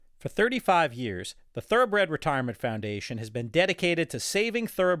For 35 years, the Thoroughbred Retirement Foundation has been dedicated to saving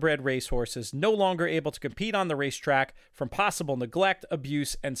thoroughbred racehorses no longer able to compete on the racetrack from possible neglect,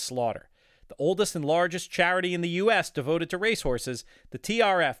 abuse, and slaughter. The oldest and largest charity in the U.S. devoted to racehorses, the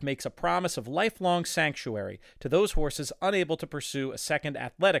TRF makes a promise of lifelong sanctuary to those horses unable to pursue a second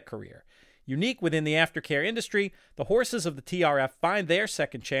athletic career. Unique within the aftercare industry, the horses of the TRF find their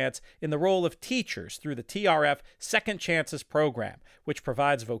second chance in the role of teachers through the TRF Second Chances program, which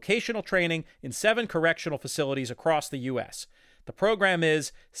provides vocational training in 7 correctional facilities across the U.S. The program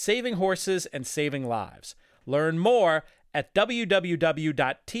is Saving Horses and Saving Lives. Learn more at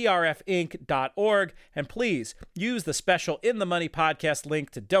www.trfinc.org, and please use the special In the Money podcast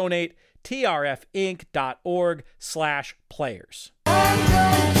link to donate, trfinc.org/players.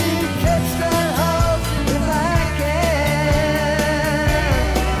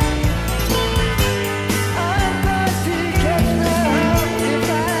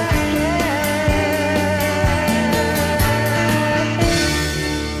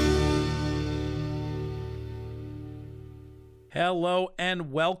 Hello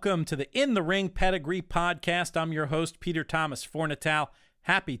and welcome to the In the Ring Pedigree Podcast. I'm your host, Peter Thomas Fornatal.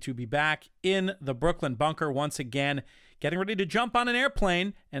 Happy to be back in the Brooklyn bunker once again, getting ready to jump on an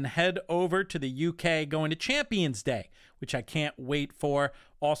airplane and head over to the UK, going to Champions Day, which I can't wait for.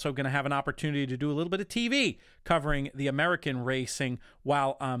 Also going to have an opportunity to do a little bit of TV covering the American racing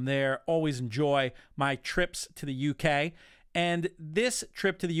while I'm there. Always enjoy my trips to the UK. And this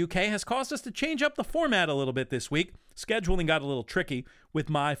trip to the UK has caused us to change up the format a little bit this week. Scheduling got a little tricky with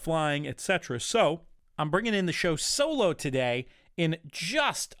my flying, etc. So I'm bringing in the show solo today. In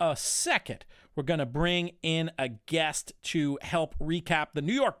just a second, we're going to bring in a guest to help recap the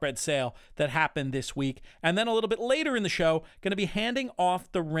New York bred sale that happened this week. And then a little bit later in the show, going to be handing off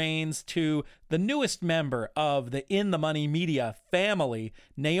the reins to the newest member of the In the Money Media family.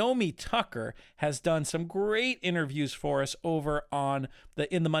 Naomi Tucker has done some great interviews for us over on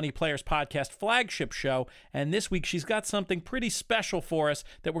the In the Money Players podcast flagship show. And this week, she's got something pretty special for us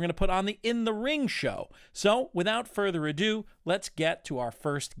that we're going to put on the In the Ring show. So without further ado, let's get to our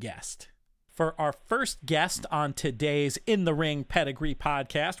first guest. For our first guest on today's In the Ring Pedigree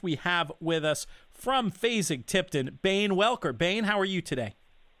podcast, we have with us from Fasig-Tipton, Bain Welker. Bain, how are you today?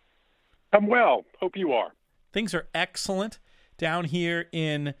 I'm well. Hope you are. Things are excellent down here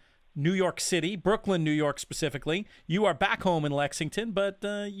in New York City, Brooklyn, New York specifically. You are back home in Lexington, but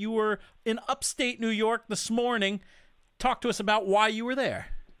you were in upstate New York this morning. Talk to us about why you were there.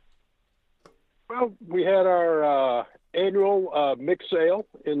 Well, we had our annual mix sale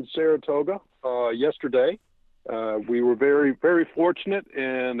in Saratoga yesterday. We were very, very fortunate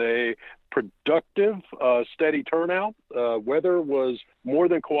in a productive, steady turnout. Weather was more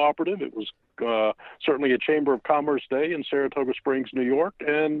than cooperative. It was certainly a Chamber of Commerce day in Saratoga Springs, New York.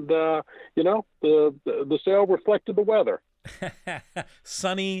 And, the sale reflected the weather.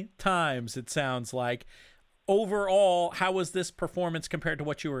 Sunny times, it sounds like. Overall, how was this performance compared to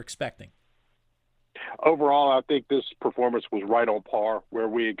what you were expecting? Overall, I think this performance was right on par where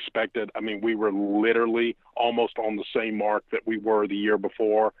we expected. I mean, we were literally almost on the same mark that we were the year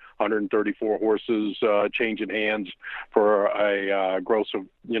before, 134 horses changing hands for a gross of,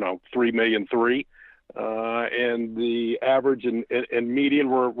 $3.3 million. And the average and median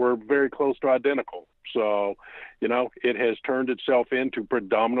were very close to identical. So, it has turned itself into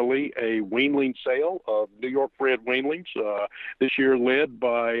predominantly a weanling sale of New York bred weanlings, this year led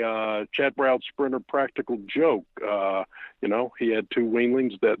by Chad Brown's sprinter Practical Joke. He had 2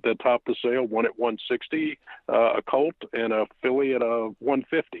 weanlings that topped the sale, one at 160, a colt, and a filly at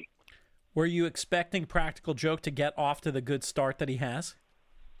 150. Were you expecting Practical Joke to get off to the good start that he has?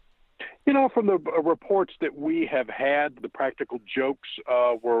 From the reports that we have had, the Practical Jokes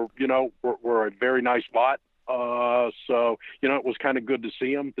were a very nice lot. So, it was kind of good to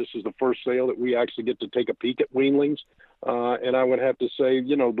see them. This is the first sale that we actually get to take a peek at weanlings. And I would have to say,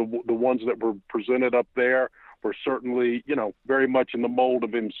 the ones that were presented up there were certainly, very much in the mold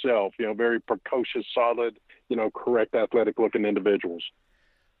of himself, very precocious, solid, correct athletic-looking individuals.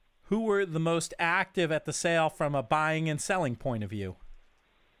 Who were the most active at the sale from a buying and selling point of view?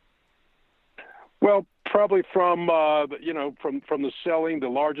 Well, probably from the selling, the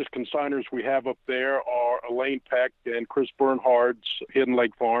largest consigners we have up there are Elaine Peck and Chris Bernhard's Hidden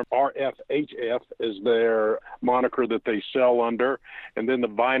Lake Farm. RFHF is their moniker that they sell under. And then the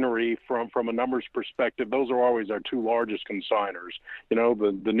Vinery, from a numbers perspective, those are always our 2 largest consigners.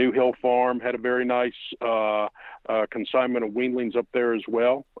 The New Hill Farm had a very nice consignment of weanlings up there as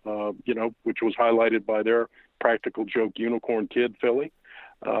well, which was highlighted by their Practical Joke Unicorn Kid filly.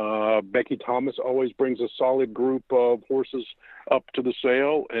 Becky Thomas always brings a solid group of horses up to the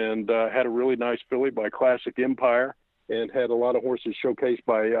sale, and had a really nice filly by Classic Empire, and had a lot of horses showcased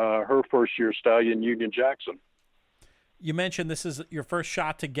by her first-year stallion, Union Jackson. You mentioned this is your first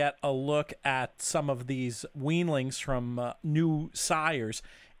shot to get a look at some of these weanlings from new sires.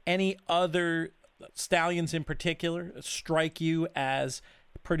 Any other stallions in particular strike you as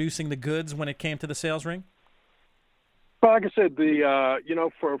producing the goods when it came to the sales ring? Well, like I said,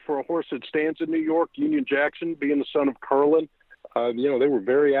 for a horse that stands in New York, Union Jackson, being the son of Curlin, they were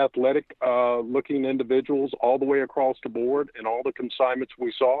very athletic looking individuals all the way across the board in all the consignments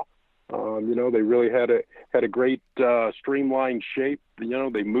we saw. They really had a great streamlined shape.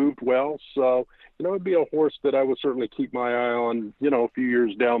 They moved well. So, it'd be a horse that I would certainly keep my eye on, a few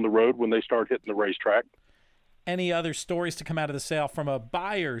years down the road when they start hitting the racetrack. Any other stories to come out of the sale from a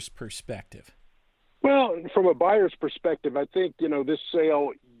buyer's perspective? Well, from a buyer's perspective, I think, this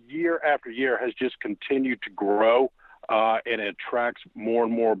sale year after year has just continued to grow, and it attracts more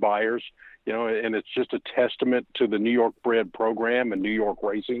and more buyers, and it's just a testament to the New York bred program and New York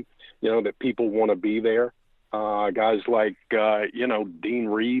racing, that people want to be there. Guys like, Dean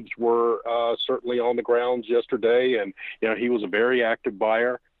Reeves were certainly on the grounds yesterday, and, he was a very active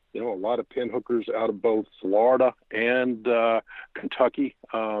buyer. A lot of pinhookers out of both Florida and Kentucky,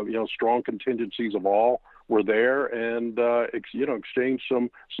 strong contingencies of all were there, and, exchanged some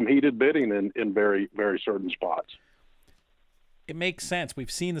heated bidding in very, very certain spots. It makes sense.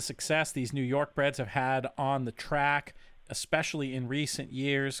 We've seen the success these New York breds have had on the track, especially in recent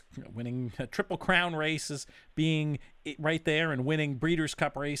years, winning Triple Crown races, being right there and winning Breeders'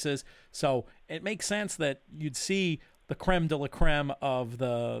 Cup races. So it makes sense that you'd see the creme de la creme of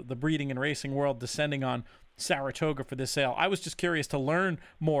the breeding and racing world descending on Saratoga for this sale. I was just curious to learn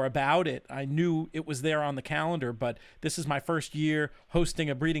more about it. I knew it was there on the calendar, but this is my first year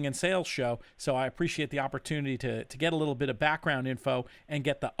hosting a breeding and sales show, so I appreciate the opportunity to get a little bit of background info and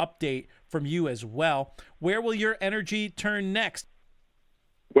get the update from you as well. Where will your energy turn next?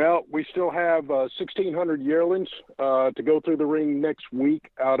 Well, we still have 1,600 yearlings to go through the ring next week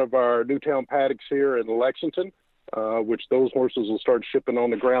out of our Newtown paddocks here in Lexington, which those horses will start shipping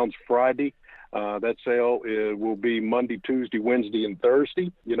on the grounds Friday. That sale will be Monday, Tuesday, Wednesday, and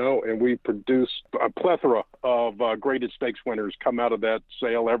Thursday, and we produce a plethora of graded stakes winners come out of that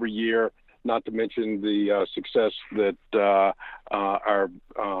sale every year, not to mention the success that our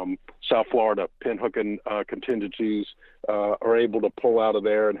South Florida pinhooking contingencies are able to pull out of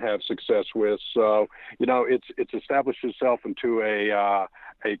there and have success with. So, it's established itself into a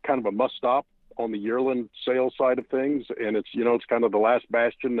kind of a must-stop on the yearling sales side of things, and it's kind of the last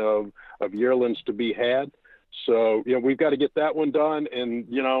bastion of yearlings to be had. So we've got to get that one done, and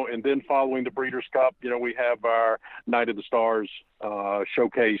and then following the Breeders' Cup, we have our Night of the Stars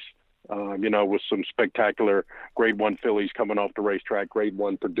showcase, with some spectacular Grade 1 fillies coming off the racetrack, Grade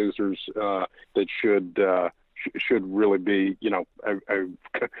 1 producers that should really be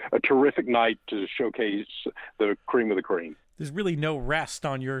a terrific night to showcase the cream of the cream. There's really no rest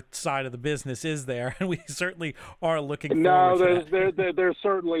on your side of the business, is there? And we certainly are looking forward to that. No, there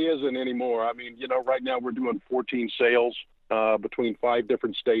certainly isn't anymore. I mean, right now we're doing 14 sales between 5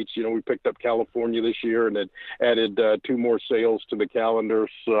 different states. We picked up California this year and then added 2 more sales to the calendar.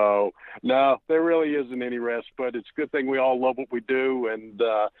 So, no, there really isn't any rest, but it's a good thing we all love what we do and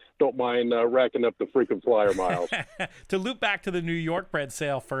don't mind racking up the frequent flyer miles. To loop back to the New York bred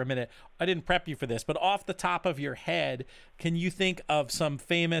sale for a minute, I didn't prep you for this, but off the top of your head, can you think of some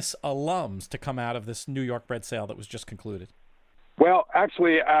famous alums to come out of this New York bred sale that was just concluded? Well,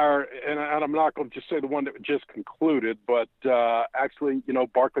 actually, and I'm not going to just say the one that just concluded, but actually,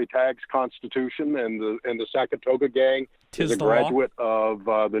 Barclay Tagg's Constitution and the Saratoga gang is a graduate of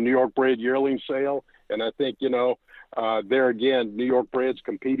the New York bred yearling sale, and I think there again, New York breds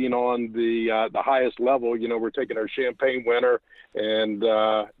competing on the highest level. We're taking our Champagne winner, and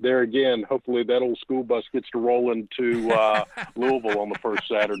there again, hopefully that old school bus gets to roll into Louisville on the first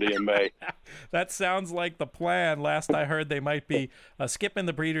Saturday in May. That sounds like the plan. Last I heard, they might be skipping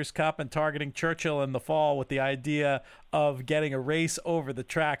the Breeders' Cup and targeting Churchill in the fall with the idea of getting a race over the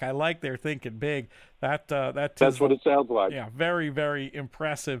track. I like their thinking big. That's what it sounds like. Yeah, very, very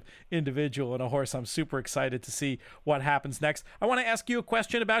impressive individual and a horse. I'm super excited to see what happens next. I want to ask you a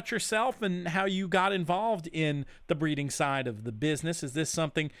question about yourself and how you got involved in the breeding side of the business. Is this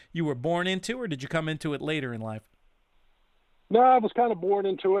something you were born into, or did you come into it later in life? No, I was kind of born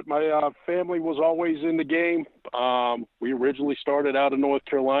into it. My family was always in the game. We originally started out in North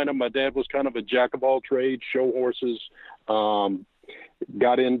Carolina. My dad was kind of a jack of all trades, show horses.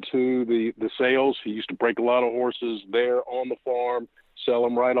 Got into the sales. He used to break a lot of horses there on the farm. sell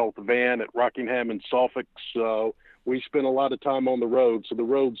them right off the van at Rockingham and Suffolk. So we spent a lot of time on the road. So the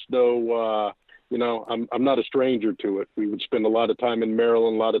roads know, I'm not a stranger to it. We would spend a lot of time in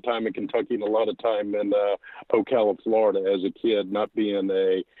Maryland, a lot of time in Kentucky, and a lot of time in Ocala, Florida as a kid, not being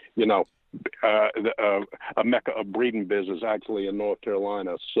a mecca of breeding business actually in North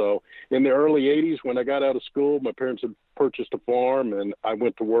Carolina. So in the early 80s, when I got out of school, my parents had purchased a farm and I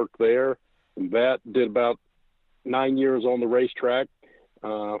went to work there. And that did about 9 years on the racetrack.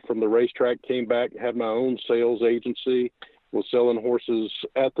 From the racetrack, came back, had my own sales agency, was selling horses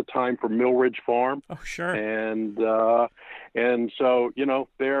at the time for Millridge Farm. Oh, sure. And so,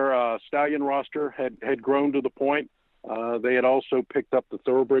 their stallion roster had grown to the point. They had also picked up the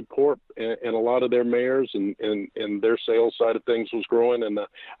Thoroughbred Corp and a lot of their mares, and their sales side of things was growing. And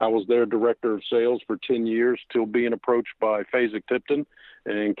I was their director of sales for 10 years till being approached by Fasig-Tipton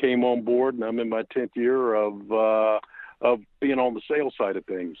and came on board. And I'm in my 10th year of being on the sales side of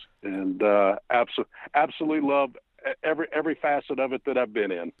things, and absolutely love every facet of it that I've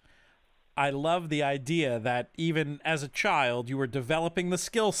been in. I love the idea that even as a child, you were developing the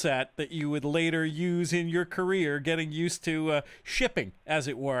skill set that you would later use in your career, getting used to shipping, as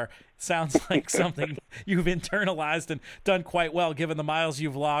it were. Sounds like something you've internalized and done quite well, given the miles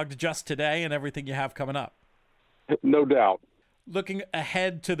you've logged just today and everything you have coming up. No doubt. Looking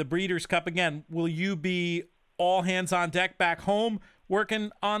ahead to the Breeders' Cup again, will you be all hands on deck back home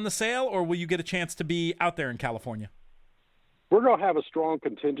working on the sale, or will you get a chance to be out there in California? We're going to have a strong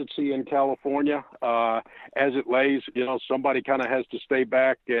contingency in California. As it lays, somebody kind of has to stay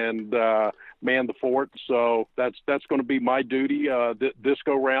back and man the fort. So that's going to be my duty this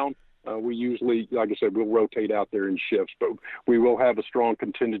go round. We usually, like I said, we'll rotate out there in shifts, but we will have a strong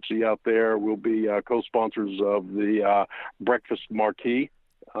contingency out there. We'll be co-sponsors of the Breakfast Marquee.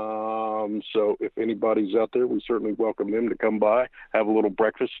 So if anybody's out there, we certainly welcome them to come by, have a little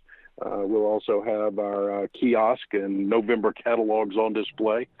breakfast. We'll also have our kiosk and November catalogs on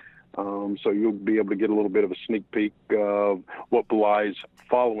display. So you'll be able to get a little bit of a sneak peek of what lies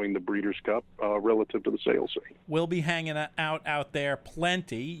following the Breeders' Cup relative to the sales scene. We'll be hanging out there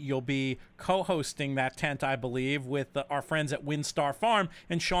plenty. You'll be co-hosting that tent, I believe, with our friends at WinStar Farm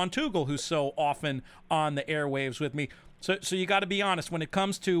and Sean Tugel, who's so often on the airwaves with me. So you got to be honest, when it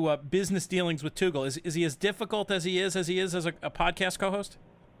comes to business dealings with Tugel, is he as difficult as he is as a podcast co-host?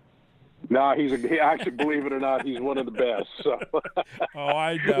 No, he actually, believe it or not, he's one of the best. So. Oh,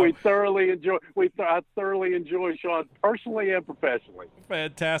 I know. I thoroughly enjoy Sean personally and professionally.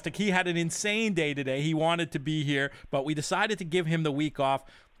 Fantastic. He had an insane day today. He wanted to be here, but we decided to give him the week off.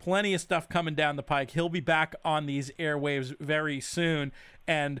 Plenty of stuff coming down the pike. He'll be back on these airwaves very soon.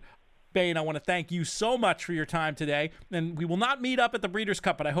 And Bane, I want to thank you so much for your time today. And we will not meet up at the Breeders'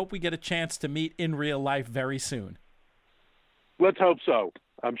 Cup, but I hope we get a chance to meet in real life very soon. Let's hope so.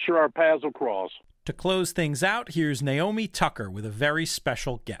 I'm sure our paths will cross. To close things out, here's Naomi Tucker with a very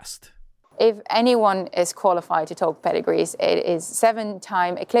special guest. If anyone is qualified to talk pedigrees, it is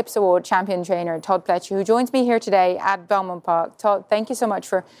 7-time Eclipse Award champion trainer Todd Pletcher, who joins me here today at Belmont Park. Todd, thank you so much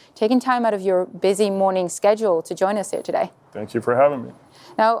for taking time out of your busy morning schedule to join us here today. Thank you for having me.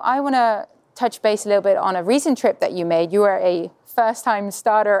 Now, I want to touch base a little bit on a recent trip that you made. You were a first-time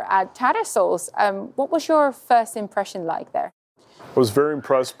starter at Tattersalls. What was your first impression like there? I was very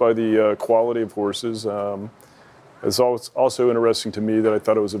impressed by the quality of horses. It's also interesting to me that I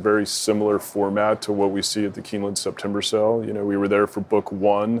thought it was a very similar format to what we see at the Keeneland September Sale. We were there for Book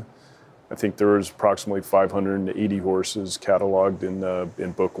 1. I think there was approximately 580 horses cataloged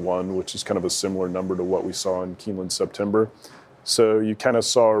in Book 1, which is kind of a similar number to what we saw in Keeneland September. So you kind of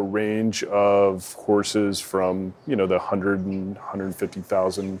saw a range of horses from, the 100 and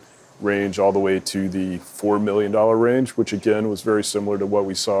 150,000 range all the way to the $4 million range, which again was very similar to what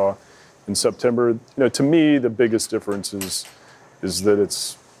we saw in September. To me, the biggest difference is that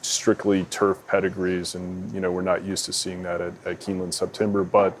it's strictly turf pedigrees, and we're not used to seeing that at Keeneland September.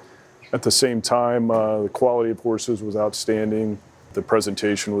 But at the same time, the quality of horses was outstanding. The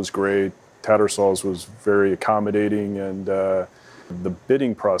presentation was great. Tattersalls was very accommodating, and the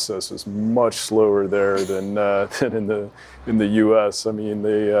bidding process is much slower there than in the U.S. I mean,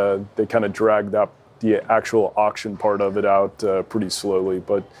 they kind of dragged up the actual auction part of it out pretty slowly.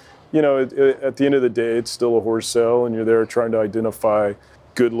 But at the end of the day, it's still a horse sale, and you're there trying to identify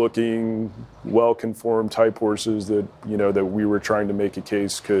good-looking, well-conformed type horses that that we were trying to make a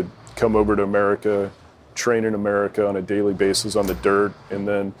case could come over to America, train in America on a daily basis on the dirt, and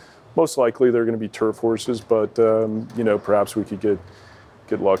then most likely they're going to be turf horses, but perhaps we could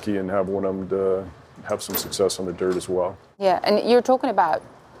get lucky and have one of them to have some success on the dirt as well. Yeah, and you're talking about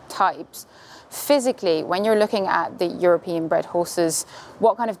types. physically, when you're looking at the European bred horses,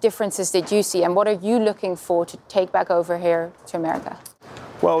 what kind of differences did you see, and what are you looking for to take back over here to America?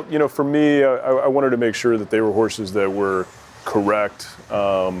 Well, for me, I wanted to make sure that they were horses that were correct,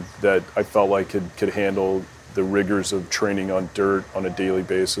 that I felt like could handle the rigors of training on dirt on a daily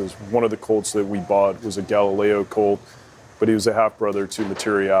basis. One of the colts that we bought was a Galileo colt, but he was a half-brother to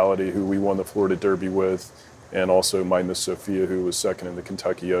Materiality, who we won the Florida Derby with, and also My Miss Sophia, who was second in the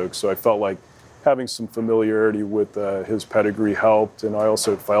Kentucky Oaks. So I felt like having some familiarity with his pedigree helped, and I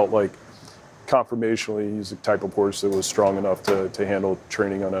also felt like conformationally he's the type of horse that was strong enough to handle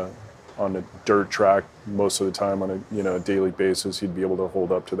training on a dirt track most of the time on a daily basis. He'd be able to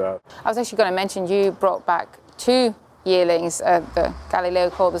hold up to that. I was actually going to mention you brought back 2 yearlings, the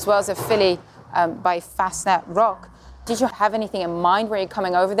Galileo colt as well as a filly by Fastnet Rock. Did you have anything in mind when you're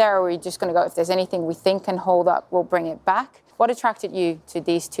coming over there, or were you just going to go, if there's anything we think can hold up, we'll bring it back? What attracted you to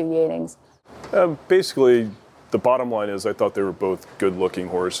these 2 yearlings? Basically, the bottom line is I thought they were both good-looking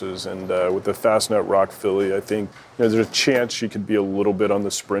horses, and with the Fastnet Rock filly, I think there's a chance she could be a little bit on the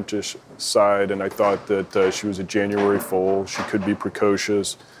sprintish side, and I thought that she was a January foal. She could be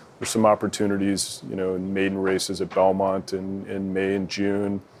precocious. There's some opportunities, in maiden races at Belmont in May and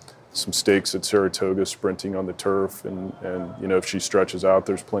June, some stakes at Saratoga sprinting on the turf, and if she stretches out,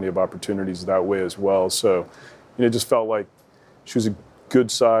 there's plenty of opportunities that way as well. So, it just felt like she was a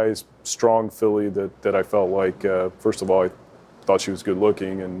good-sized, strong filly that I felt like, first of all, I thought she was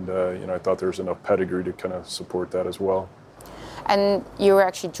good-looking, and I thought there was enough pedigree to kind of support that as well. And you were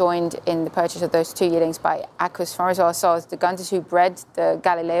actually joined in the purchase of those 2 yearlings by Aquasform as well. So it's the Gunters who bred the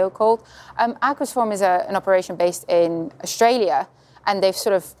Galileo colt. Aquasform is an operation based in Australia, and they've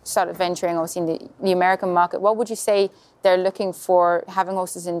sort of started venturing, obviously, in the American market. What would you say they're looking for, having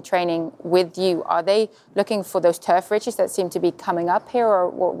horses in training with you? Are they looking for those turf riches that seem to be coming up here, or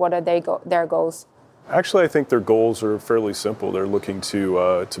what are their goals? Actually, I think their goals are fairly simple. They're looking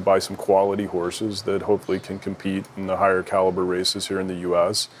to buy some quality horses that hopefully can compete in the higher caliber races here in the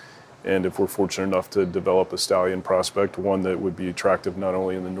U.S. And if we're fortunate enough to develop a stallion prospect, one that would be attractive not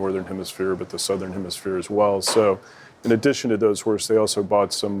only in the Northern Hemisphere, but the Southern Hemisphere as well. So in addition to those horses, they also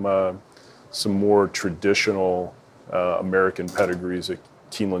bought some more traditional American pedigrees at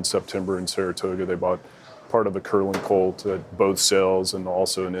Keeneland September and Saratoga. They bought part of a Curlin colt at both sales, and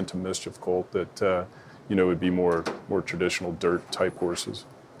also an Into Mischief colt that would be more traditional dirt type horses.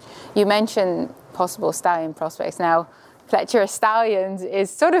 You mentioned possible stallion prospects. Now, Fletcher Stallions is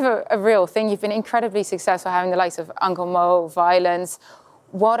sort of a real thing. You've been incredibly successful, having the likes of Uncle Mo, Violence.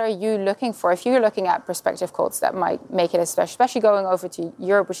 What are you looking for? If you're looking at prospective colts that might make it a special, especially going over to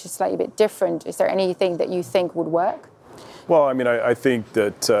Europe, which is slightly a bit different, is there anything that you think would work? Well, I think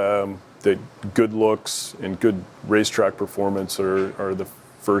that good looks and good racetrack performance are the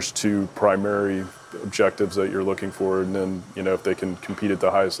first 2 primary objectives that you're looking for. And then, if they can compete at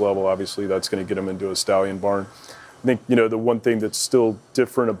the highest level, obviously that's going to get them into a stallion barn. I think, the one thing that's still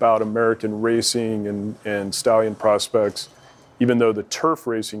different about American racing and stallion prospects, even though the turf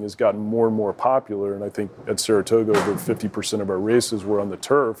racing has gotten more and more popular, and I think at Saratoga over 50% of our races were on the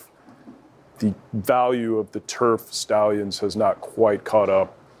turf, the value of the turf stallions has not quite caught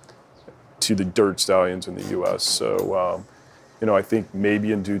up to the dirt stallions in the U.S. So, I think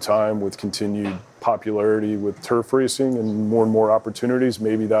maybe in due time, with continued popularity with turf racing and more opportunities,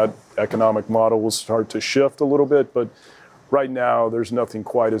 maybe that economic model will start to shift a little bit. But right now, there's nothing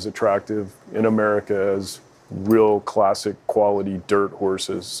quite as attractive in America as real classic quality dirt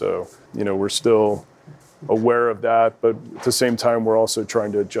horses. So, we're still aware of that, but at the same time, we're also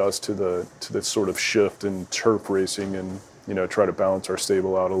trying to adjust to the sort of shift in turf racing and, try to balance our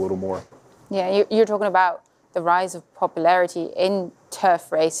stable out a little more. Yeah, you're talking about the rise of popularity in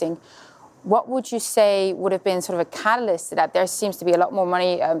turf racing. What would you say would have been sort of a catalyst to that? There seems to be a lot more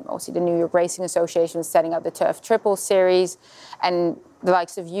money. Obviously, the New York Racing Association is setting up the Turf Triple Series, and the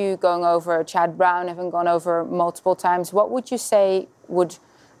likes of you going over, Chad Brown having gone over multiple times. What would you say would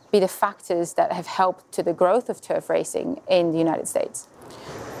be the factors that have helped to the growth of turf racing in the United States?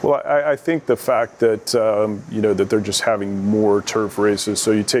 Well, I think the fact that, that they're just having more turf races.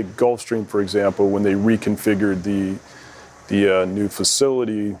 So you take Gulfstream, for example, when they reconfigured the new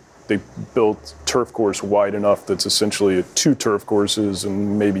facility, they built turf course wide enough that's essentially 2 turf courses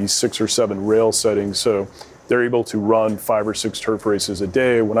and maybe 6 or 7 rail settings. So they're able to run 5 or 6 turf races a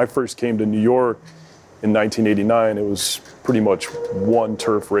day. When I first came to New York in 1989, it was pretty much 1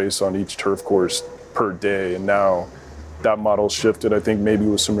 turf race on each turf course per day. And now that model shifted, I think, maybe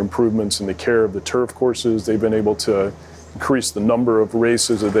with some improvements in the care of the turf courses. They've been able to increase the number of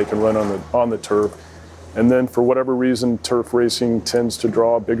races that they can run on the turf. And then for whatever reason, turf racing tends to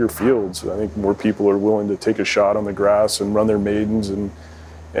draw bigger fields. I think more people are willing to take a shot on the grass and run their maidens, and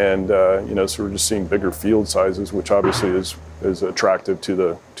so we're just seeing bigger field sizes, which obviously is attractive to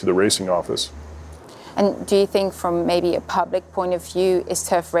the racing office. And do you think from maybe a public point of view, is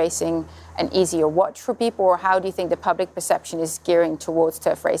turf racing an easier watch for people, or how do you think the public perception is gearing towards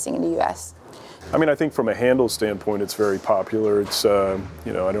turf racing in the US? I mean, I think from a handle standpoint, it's very popular. It's, I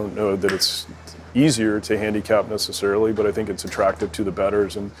don't know that it's easier to handicap necessarily, but I think it's attractive to the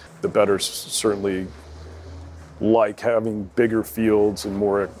bettors, and the bettors certainly like having bigger fields and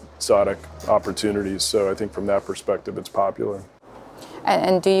more exotic opportunities. So I think from that perspective, it's popular.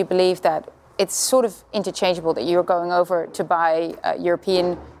 And do you believe that it's sort of interchangeable, that you're going over to buy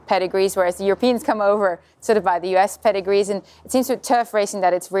European pedigrees, whereas the Europeans come over sort of buy the US pedigrees? And it seems with turf racing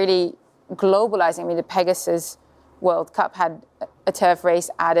that it's really globalizing. I mean, the Pegasus World Cup had a turf race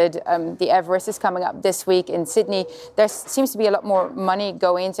added. The Everest is coming up this week in Sydney. There seems to be a lot more money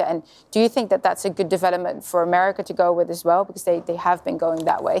going into it. And do you think that that's a good development for America to go with as well? Because they have been going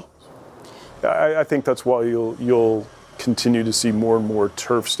that way. I think that's why you'll continue to see more and more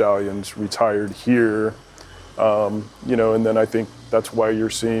turf stallions retired here. And then I think that's why you're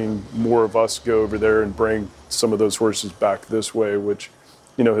seeing more of us go over there and bring some of those horses back this way, which,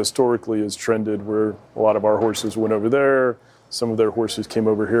 historically has trended where a lot of our horses went over there. Some of their horses came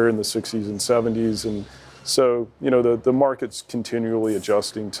over here in the 60s and 70s. And so, the market's continually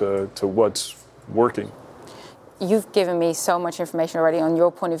adjusting to what's working. You've given me so much information already on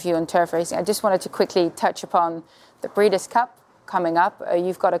your point of view on turf racing. I just wanted to quickly touch upon the Breeders' Cup coming up.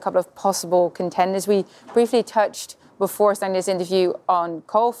 You've got a couple of possible contenders. We briefly touched before starting this interview on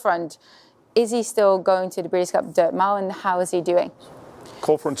Colefront. Is he still going to the Breeders' Cup Dirt Mile, and how is he doing?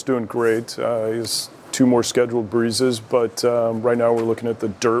 Colefront's doing great. He has 2 more scheduled breezes, but right now we're looking at the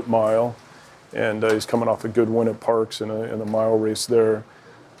Dirt Mile, and he's coming off a good win at Parks in a mile race there.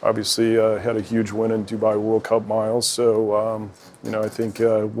 Obviously had a huge win in Dubai World Cup miles, so I think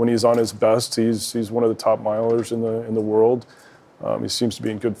when he's on his best, he's one of the top milers in the world. He seems to be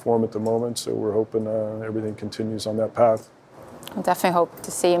in good form at the moment, so we're hoping everything continues on that path. I definitely hope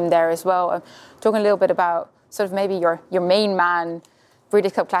to see him there as well. Talking a little bit about sort of maybe your main man,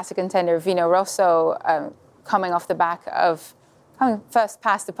 Breeders' Cup Classic contender Vino Rosso, coming off the back of coming first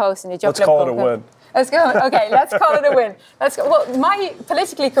past the post in the Jockey Let's call it a win. Let's go. Okay, let's call it a win. Let's go. Well, my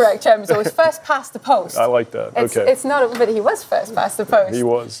politically correct term is always first past the post. I like that. It's not, but he was first past the post. He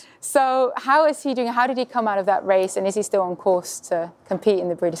was. So how is he doing? How did he come out of that race? And is he still on course to compete in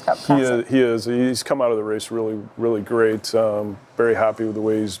the Breeders' Cup Classic? He is. He's come out of the race really, really great. Very happy with the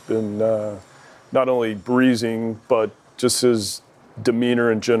way he's been not only breezing, but just his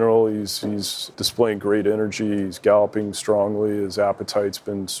demeanor in general. He's displaying great energy. He's galloping strongly. His appetite's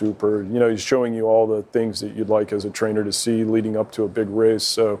been super. He's showing you all the things that you'd like as a trainer to see leading up to a big race.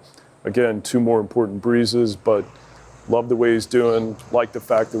 So, again, 2 more important breezes, but love the way he's doing. Like the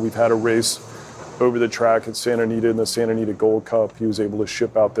fact that we've had a race over the track at Santa Anita in the Santa Anita Gold Cup. He was able to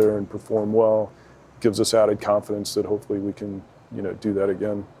ship out there and perform well. Gives us added confidence that hopefully we can, do that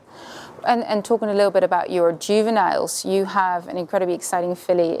again. And talking a little bit about your juveniles, you have an incredibly exciting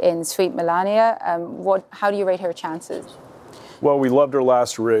filly in Sweet Melania. How do you rate her chances? Well, we loved her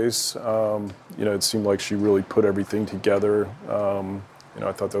last race. It seemed like she really put everything together.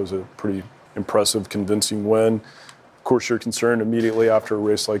 I thought that was a pretty impressive, convincing win. Of course, you're concerned immediately after a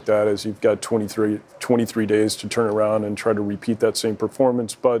race like that as you've got 23 days to turn around and try to repeat that same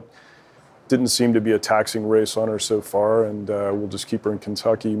performance. But didn't seem to be a taxing race on her so far, and we'll just keep her in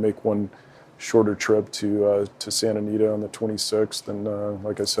Kentucky, make one shorter trip to Santa Anita on the 26th, and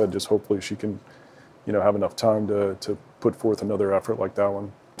like I said, just hopefully she can, have enough time to put forth another effort like that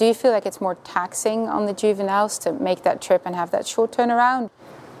one. Do you feel like it's more taxing on the juveniles to make that trip and have that short turnaround?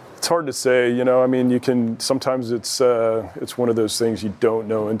 It's hard to say, you can, sometimes it's one of those things you don't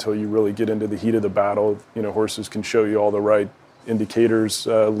know until you really get into the heat of the battle. Horses can show you all the right indicators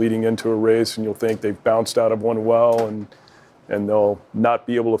leading into a race, and you'll think they've bounced out of one well, and they'll not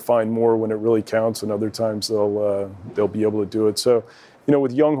be able to find more when it really counts, and other times they'll be able to do it. So,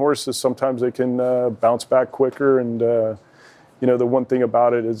 with young horses, sometimes they can bounce back quicker, and the one thing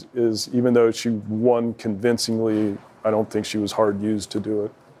about it is even though she won convincingly, I don't think she was hard used to do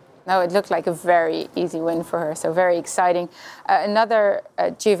it. No, it looked like a very easy win for her, so very exciting. Another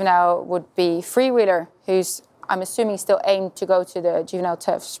juvenile would be Freewheeler, who's, I'm assuming, still aimed to go to the Juvenile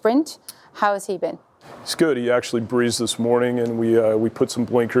Turf Sprint. How has he been? He's good. He actually breezed this morning, and we put some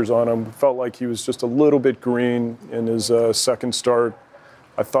blinkers on him. Felt like he was just a little bit green in his second start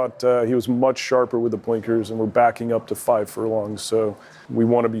I thought he was much sharper with the blinkers, and we're backing up to 5 furlongs. So we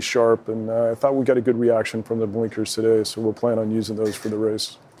want to be sharp, and I thought we got a good reaction from the blinkers today, so we'll plan on using those for the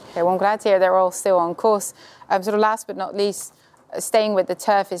race. Okay, well, I'm glad to hear they're all still on course. Sort of last but not least, staying with the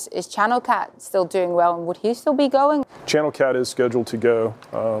turf, is Channel Cat still doing well, and would he still be going? Channel Cat is scheduled to go.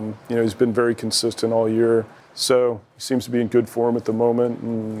 He's been very consistent all year, so he seems to be in good form at the moment,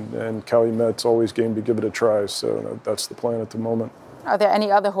 and Calumet's always game to give it a try, so that's the plan at the moment. Are there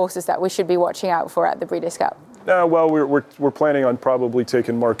any other horses that we should be watching out for at the Breeders' Cup? Well, we're planning on probably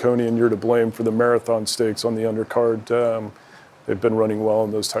taking Marconi and You're to Blame for the marathon stakes on the undercard. They've been running well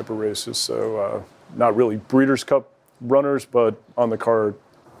in those type of races, so not really Breeders' Cup runners, but on the card.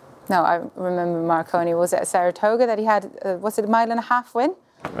 No, I remember Marconi. Was it at Saratoga that he had, was it a 1.5 mile win?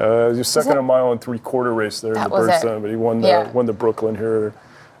 He was second a 1 3/4 race there in the Bernstein, but he won the Brooklyn here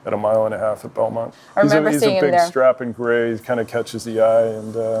at 1.5 miles at Belmont. I remember seeing him there. He's a big strapping gray. He kind of catches the eye,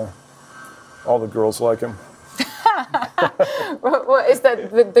 and all the girls like him. What is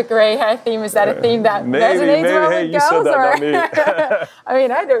that? The grey hair theme? Is that a theme that resonates well with girls? You said that, not me. I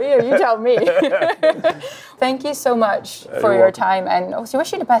mean, I don't. You tell me. Thank you so much for your time, and also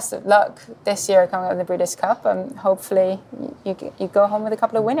wish you the best of luck this year coming up in the Breeders' Cup. And hopefully, you go home with a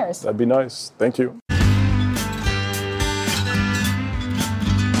couple of winners. That'd be nice. Thank you.